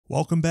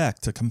Welcome back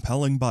to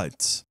Compelling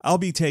Bytes. I'll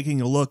be taking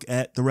a look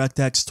at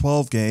DirectX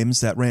 12 games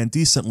that ran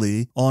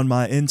decently on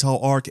my Intel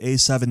Arc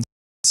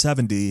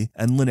A770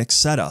 and Linux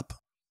setup.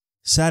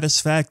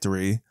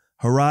 Satisfactory,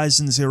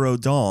 Horizon Zero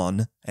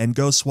Dawn, and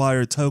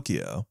Ghostwire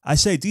Tokyo. I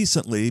say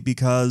decently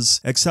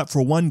because, except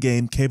for one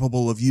game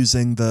capable of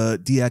using the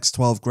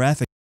DX12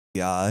 graphic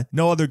API,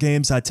 no other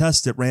games I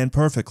tested ran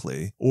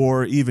perfectly,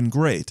 or even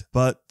great,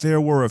 but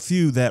there were a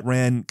few that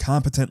ran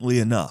competently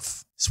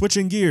enough.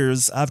 Switching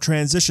gears, I've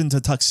transitioned to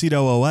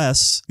Tuxedo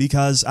OS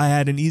because I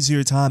had an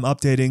easier time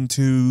updating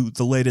to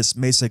the latest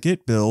Mesa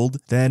Git build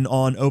than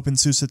on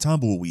OpenSUSE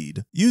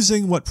Tumbleweed.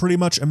 Using what pretty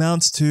much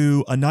amounts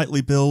to a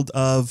nightly build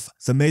of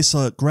the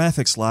Mesa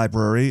graphics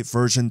library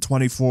version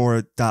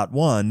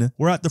 24.1,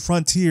 we're at the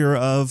frontier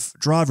of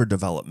driver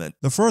development.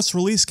 The first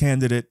release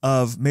candidate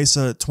of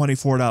Mesa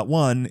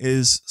 24.1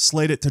 is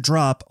slated to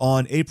drop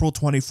on April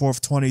 24th,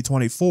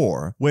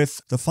 2024,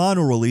 with the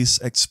final release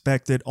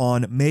expected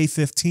on May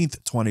 15th,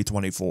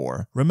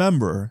 2024.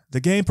 Remember,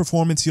 the game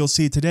performance you'll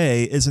see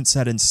today isn't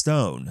set in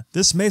stone.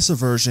 This Mesa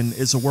version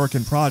is a work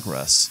in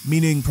progress,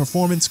 meaning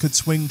performance could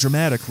swing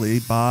dramatically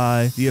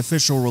by the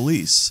official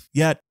release.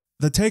 Yet,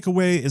 the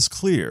takeaway is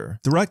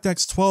clear.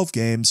 DirectX 12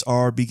 games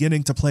are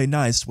beginning to play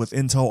nice with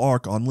Intel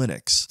Arc on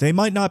Linux. They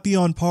might not be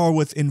on par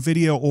with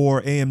NVIDIA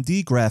or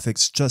AMD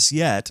graphics just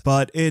yet,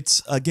 but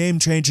it's a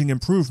game-changing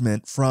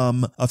improvement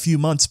from a few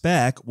months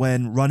back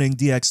when running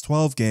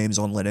DX12 games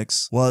on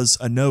Linux was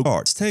a no-go.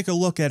 Let's take a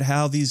look at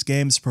how these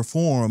games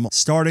perform,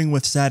 starting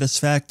with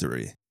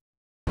Satisfactory.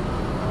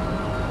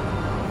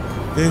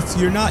 If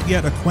you're not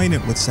yet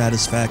acquainted with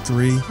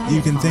Satisfactory,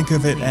 you can think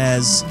of it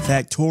as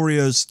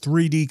Factorio's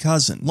 3D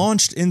cousin.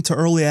 Launched into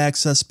early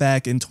access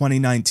back in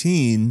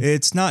 2019,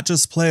 it's not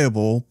just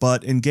playable,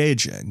 but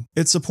engaging.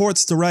 It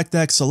supports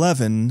DirectX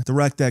 11,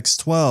 DirectX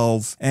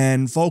 12,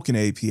 and Vulkan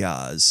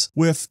APIs,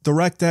 with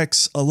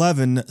DirectX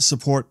 11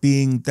 support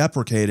being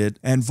deprecated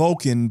and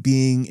Vulkan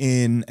being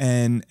in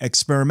an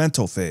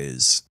experimental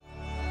phase.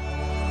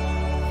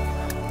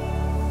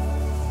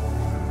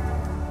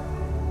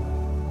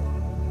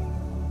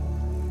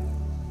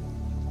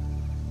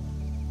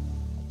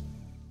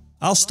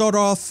 I'll start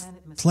off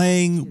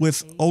playing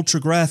with ultra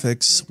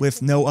graphics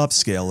with no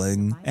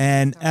upscaling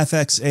and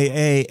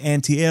FXAA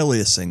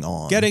anti-aliasing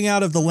on. Getting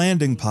out of the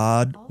landing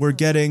pod, we're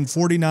getting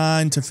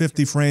 49 to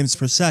 50 frames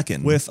per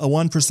second with a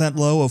 1%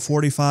 low of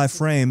 45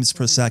 frames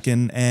per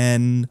second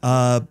and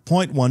a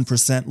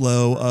 0.1%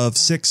 low of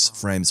 6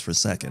 frames per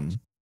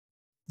second.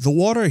 The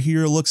water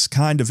here looks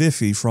kind of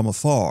iffy from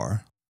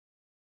afar,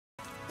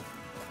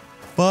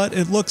 but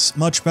it looks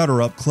much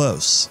better up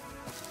close.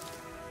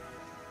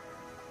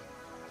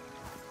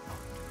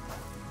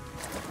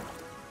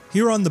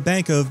 Here on the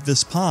bank of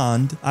this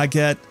pond, I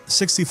get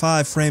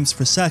 65 frames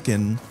per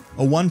second,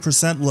 a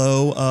 1%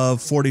 low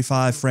of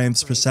 45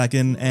 frames per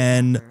second,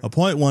 and a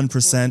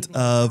 0.1%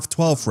 of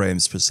 12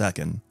 frames per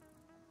second.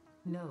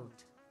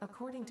 Note: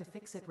 according to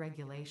Fixit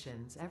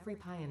regulations, every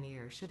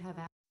Pioneer should have.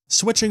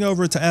 Switching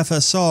over to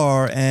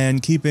FSR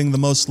and keeping the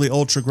mostly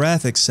ultra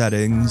graphics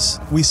settings,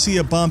 we see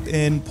a bump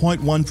in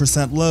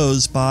 0.1%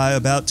 lows by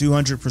about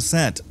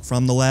 200%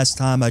 from the last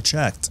time I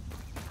checked.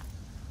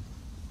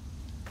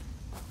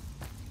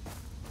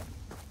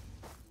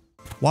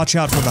 Watch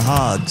out for the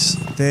hogs,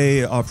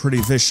 they are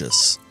pretty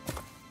vicious.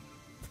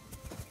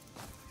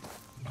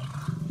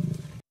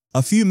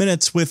 A few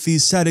minutes with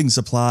these settings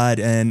applied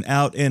and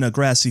out in a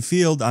grassy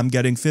field, I'm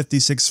getting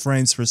 56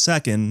 frames per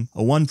second,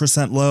 a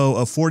 1% low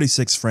of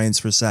 46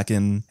 frames per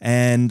second,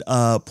 and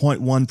a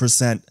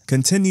 0.1%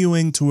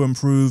 continuing to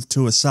improve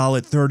to a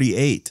solid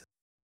 38.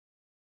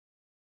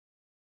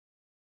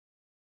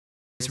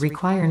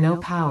 Require no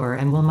power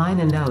and will mine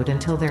a node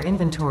until their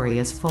inventory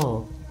is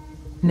full.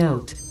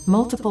 Note: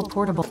 multiple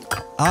portable.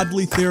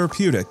 Oddly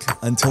therapeutic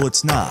until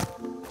it's not.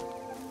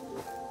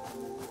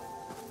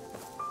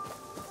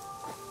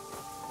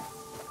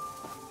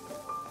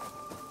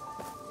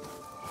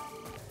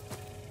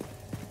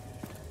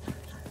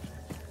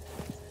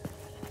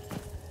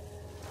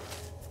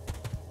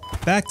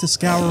 Back to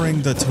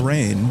scouring the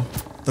terrain,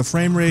 the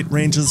frame rate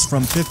ranges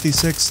from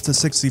 56 to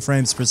 60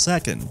 frames per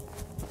second.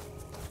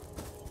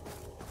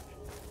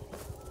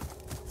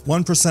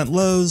 1%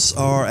 lows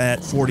are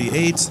at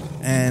 48,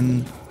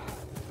 and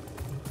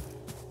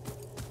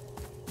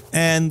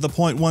the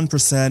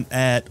 0.1%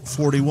 at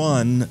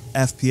 41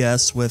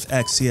 FPS with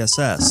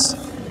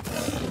XeSS.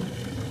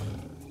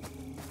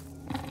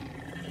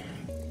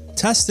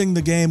 Testing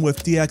the game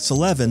with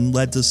DX11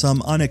 led to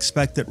some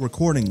unexpected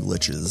recording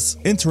glitches.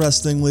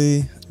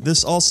 Interestingly,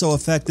 this also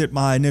affected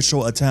my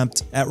initial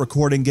attempt at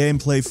recording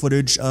gameplay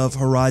footage of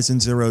Horizon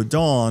Zero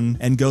Dawn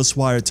and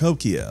Ghostwire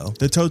Tokyo.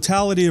 The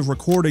totality of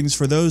recordings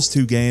for those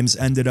two games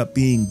ended up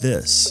being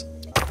this.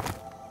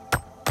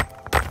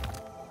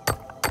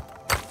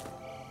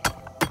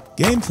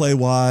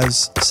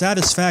 Gameplay-wise,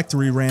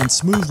 Satisfactory ran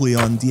smoothly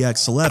on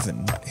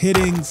DX11,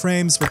 hitting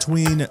frames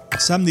between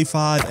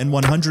 75 and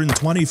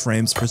 120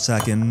 frames per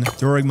second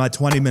during my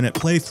 20-minute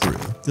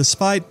playthrough.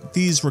 Despite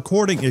these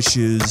recording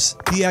issues,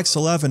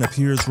 DX11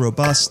 appears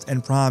robust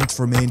and primed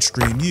for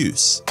mainstream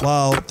use,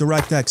 while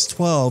DirectX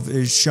 12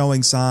 is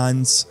showing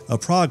signs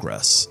of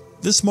progress.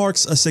 This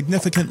marks a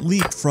significant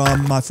leap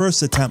from my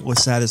first attempt with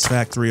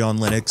Satisfactory on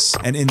Linux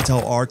and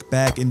Intel Arc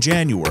back in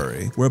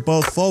January, where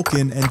both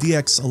Vulkan and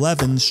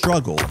DX11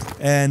 struggled,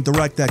 and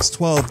DirectX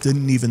 12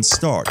 didn't even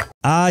start.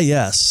 Ah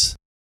yes.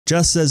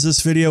 Just as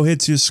this video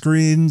hits your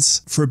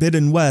screens,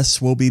 Forbidden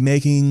West will be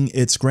making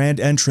its grand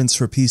entrance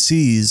for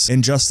PCs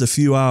in just a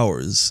few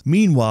hours.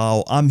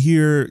 Meanwhile, I'm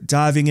here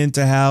diving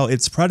into how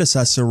its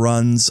predecessor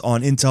runs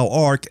on Intel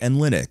Arc and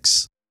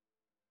Linux.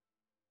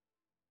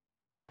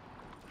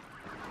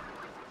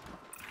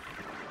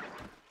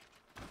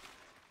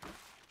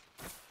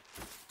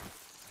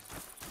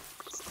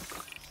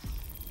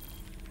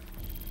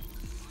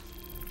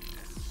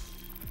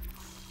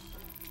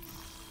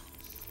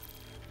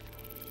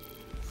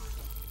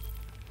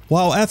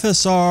 While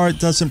FSR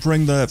doesn't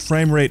bring the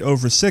frame rate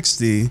over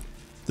 60,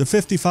 the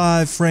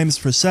 55 frames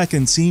per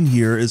second seen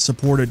here is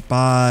supported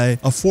by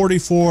a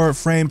 44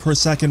 frame per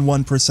second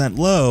 1%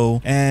 low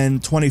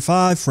and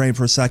 25 frame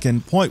per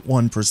second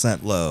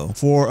 0.1% low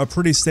for a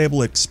pretty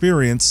stable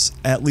experience,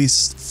 at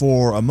least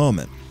for a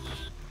moment.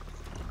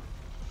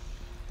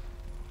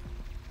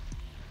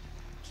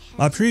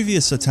 My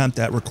previous attempt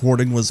at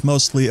recording was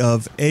mostly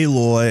of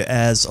Aloy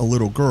as a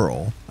little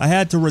girl. I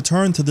had to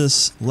return to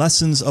this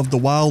Lessons of the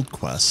Wild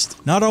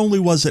quest. Not only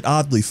was it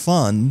oddly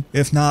fun,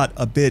 if not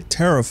a bit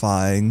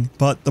terrifying,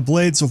 but the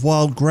blades of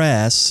wild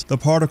grass, the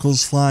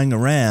particles flying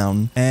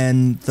around,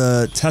 and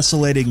the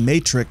tessellating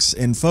matrix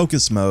in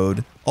focus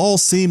mode all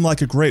seem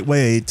like a great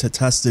way to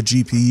test the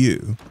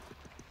GPU.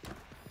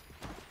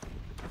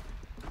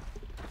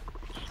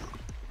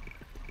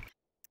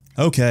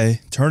 Okay,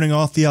 turning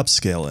off the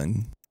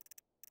upscaling.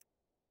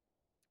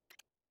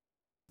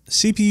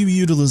 CPU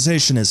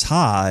utilization is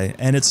high,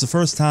 and it's the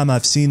first time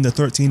I've seen the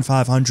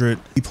 13500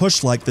 be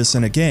pushed like this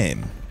in a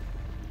game.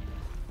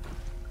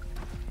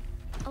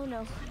 Oh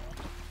no,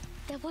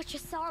 that watcher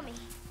saw me.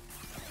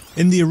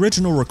 In the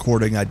original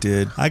recording I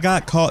did, I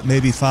got caught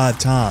maybe 5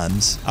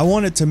 times. I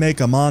wanted to make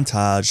a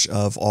montage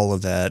of all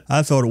of that.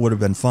 I thought it would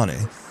have been funny.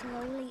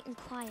 Slowly and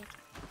quiet.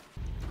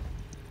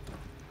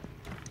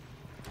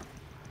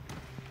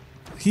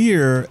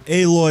 Here,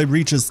 Aloy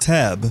reaches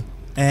Teb,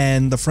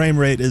 and the frame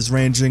rate is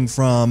ranging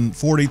from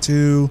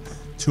 42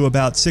 to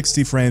about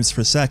 60 frames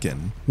per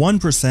second.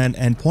 1%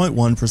 and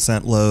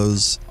 0.1%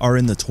 lows are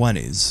in the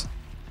 20s.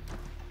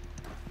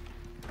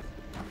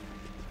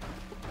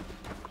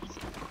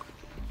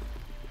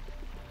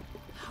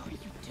 How are you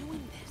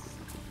doing this?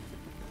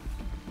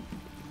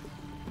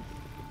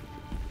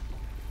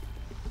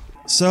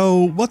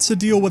 So, what's the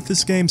deal with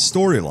this game's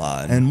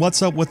storyline? And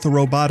what's up with the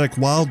robotic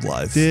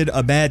wildlife? Did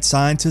a mad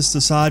scientist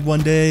decide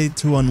one day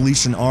to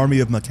unleash an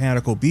army of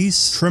mechanical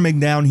beasts, trimming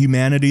down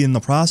humanity in the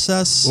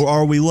process? Or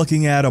are we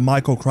looking at a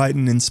Michael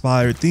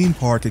Crichton-inspired theme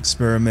park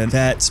experiment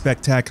that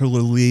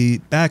spectacularly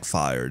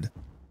backfired?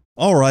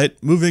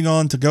 Alright, moving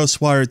on to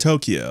Ghostwire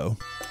Tokyo.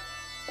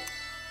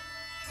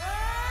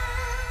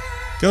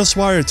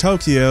 Ghostwire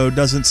Tokyo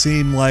doesn't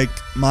seem like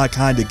my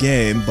kind of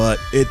game, but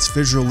it's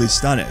visually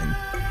stunning.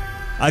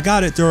 I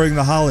got it during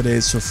the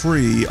holidays for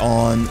free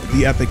on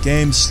the Epic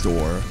Games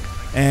Store,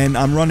 and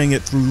I'm running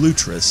it through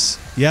Lutris.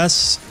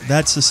 Yes,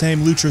 that's the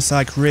same Lutris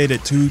I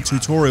created 2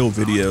 tutorial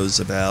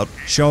videos about,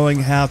 showing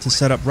how to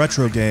set up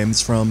retro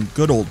games from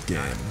good old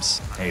games.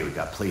 Hey, we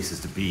got places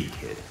to be,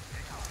 kid.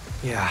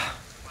 Yeah.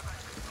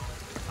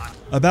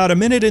 About a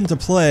minute into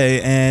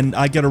play, and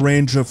I get a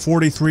range of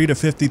 43 to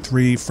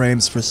 53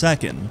 frames per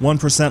second,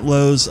 1%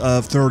 lows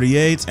of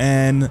 38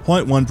 and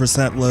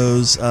 0.1%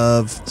 lows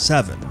of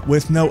 7,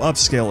 with no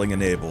upscaling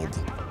enabled.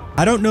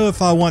 I don't know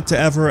if I want to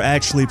ever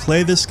actually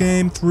play this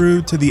game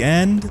through to the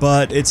end,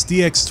 but it's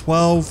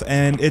DX12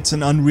 and it's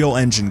an Unreal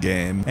Engine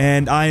game,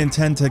 and I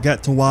intend to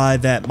get to why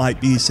that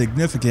might be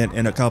significant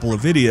in a couple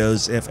of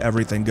videos if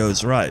everything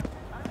goes right.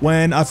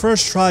 When I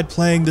first tried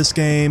playing this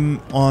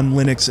game on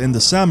Linux in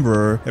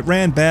December, it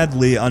ran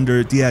badly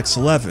under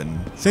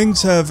DX11.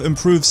 Things have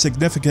improved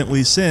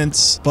significantly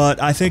since,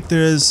 but I think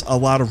there's a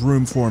lot of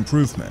room for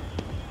improvement.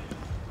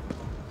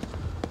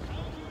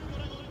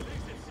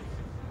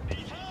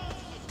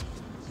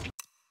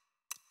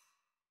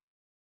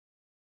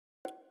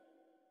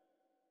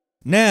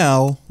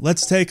 Now,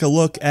 let's take a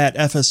look at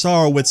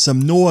FSR with some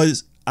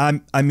noise,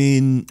 I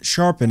mean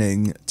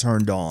sharpening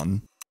turned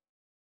on.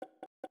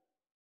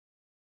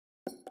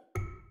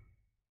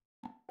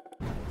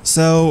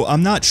 So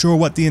I'm not sure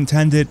what the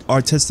intended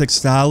artistic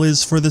style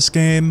is for this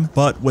game,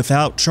 but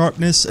without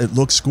sharpness it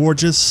looks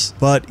gorgeous,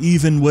 but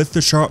even with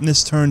the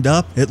sharpness turned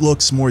up, it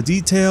looks more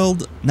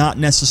detailed, not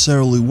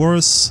necessarily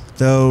worse,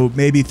 though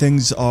maybe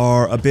things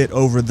are a bit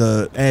over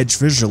the edge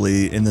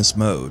visually in this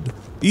mode.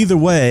 Either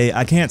way,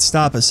 I can't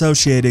stop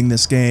associating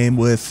this game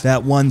with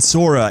that one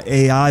Sora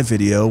AI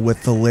video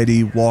with the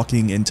lady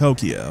walking in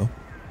Tokyo.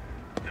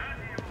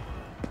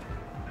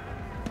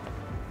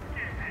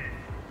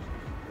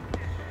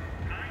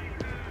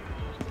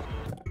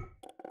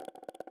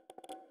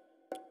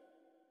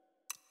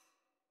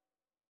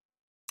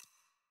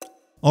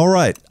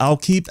 Alright, I'll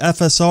keep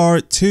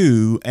FSR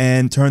 2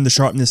 and turn the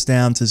sharpness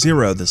down to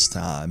 0 this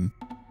time.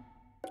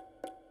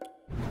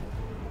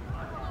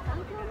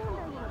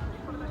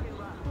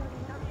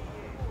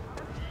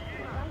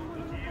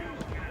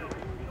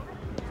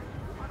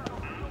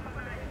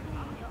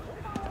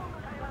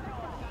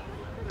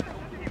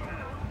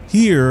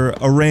 Here,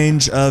 a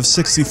range of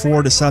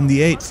 64 to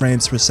 78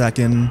 frames per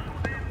second,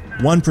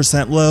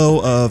 1%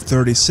 low of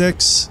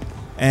 36,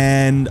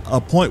 and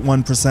a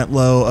 0.1%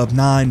 low of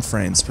 9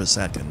 frames per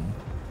second.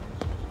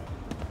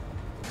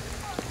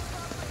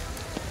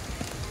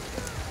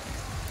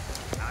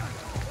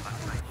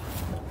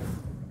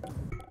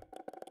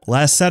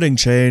 Last setting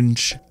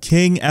change,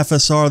 King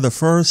FSR the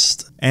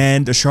first,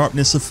 and a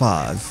sharpness of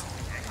 5.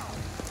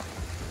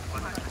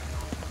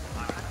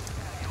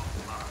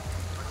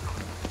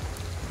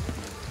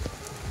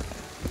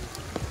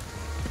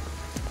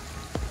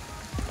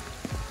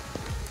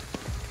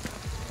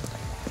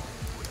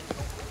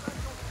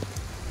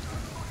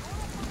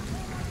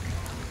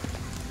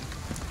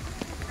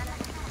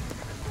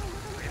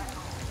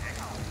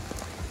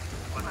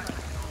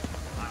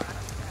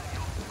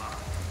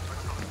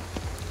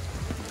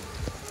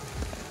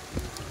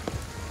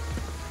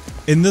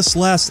 In this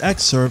last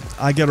excerpt,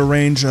 I get a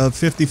range of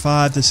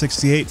 55 to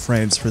 68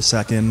 frames per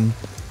second,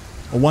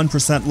 a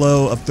 1%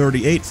 low of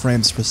 38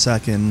 frames per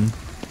second,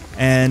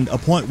 and a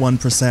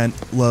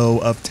 0.1% low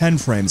of 10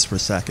 frames per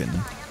second.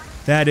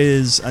 That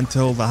is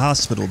until the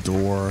hospital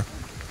door,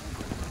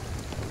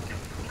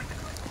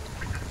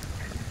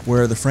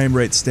 where the frame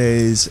rate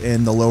stays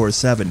in the lower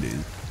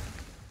 70s.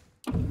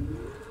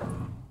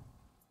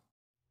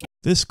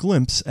 This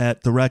glimpse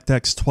at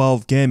DirectX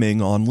 12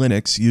 gaming on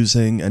Linux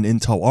using an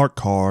Intel Arc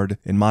card,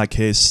 in my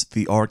case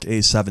the Arc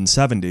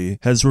A770,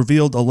 has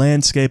revealed a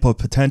landscape of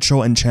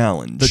potential and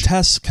challenge. The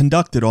tests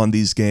conducted on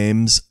these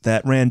games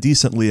that ran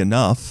decently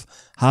enough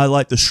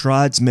highlight the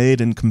strides made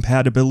in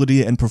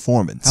compatibility and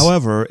performance.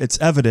 However, it's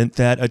evident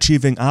that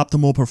achieving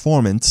optimal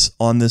performance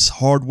on this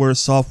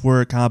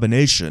hardware-software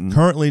combination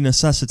currently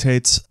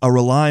necessitates a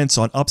reliance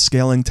on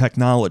upscaling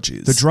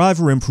technologies. The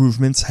driver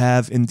improvements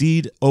have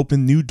indeed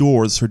opened new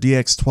doors for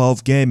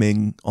DX12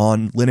 gaming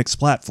on Linux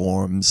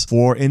platforms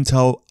for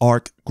Intel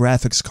Arc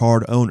graphics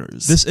card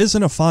owners. This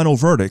isn't a final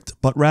verdict,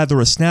 but rather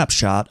a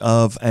snapshot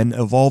of an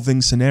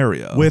evolving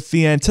scenario. With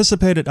the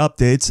anticipated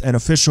updates and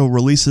official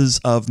releases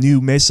of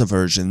new Mesa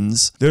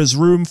versions, there's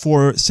room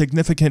for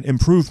significant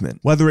improvement,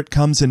 whether it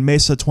comes in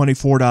Mesa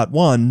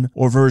 24.1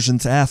 or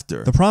versions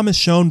after. The promise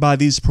shown by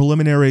these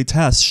preliminary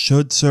tests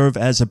should serve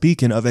as a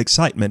beacon of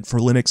excitement for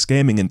Linux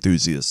gaming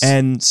enthusiasts,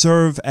 and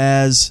serve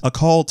as a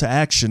call to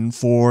action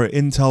for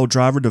Intel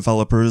driver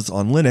developers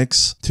on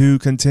Linux to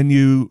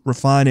continue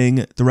refining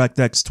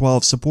DirectX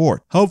 12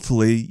 support.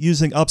 Hopefully,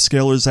 using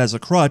upscalers as a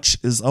crutch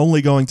is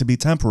only going to be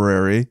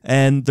temporary,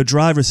 and the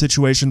driver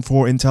situation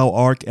for Intel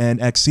Arc and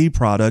XE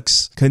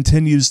products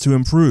continues to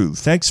improve.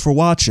 Thanks for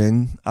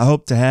watching. I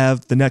hope to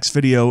have the next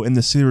video in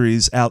the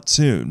series out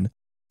soon.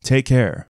 Take care.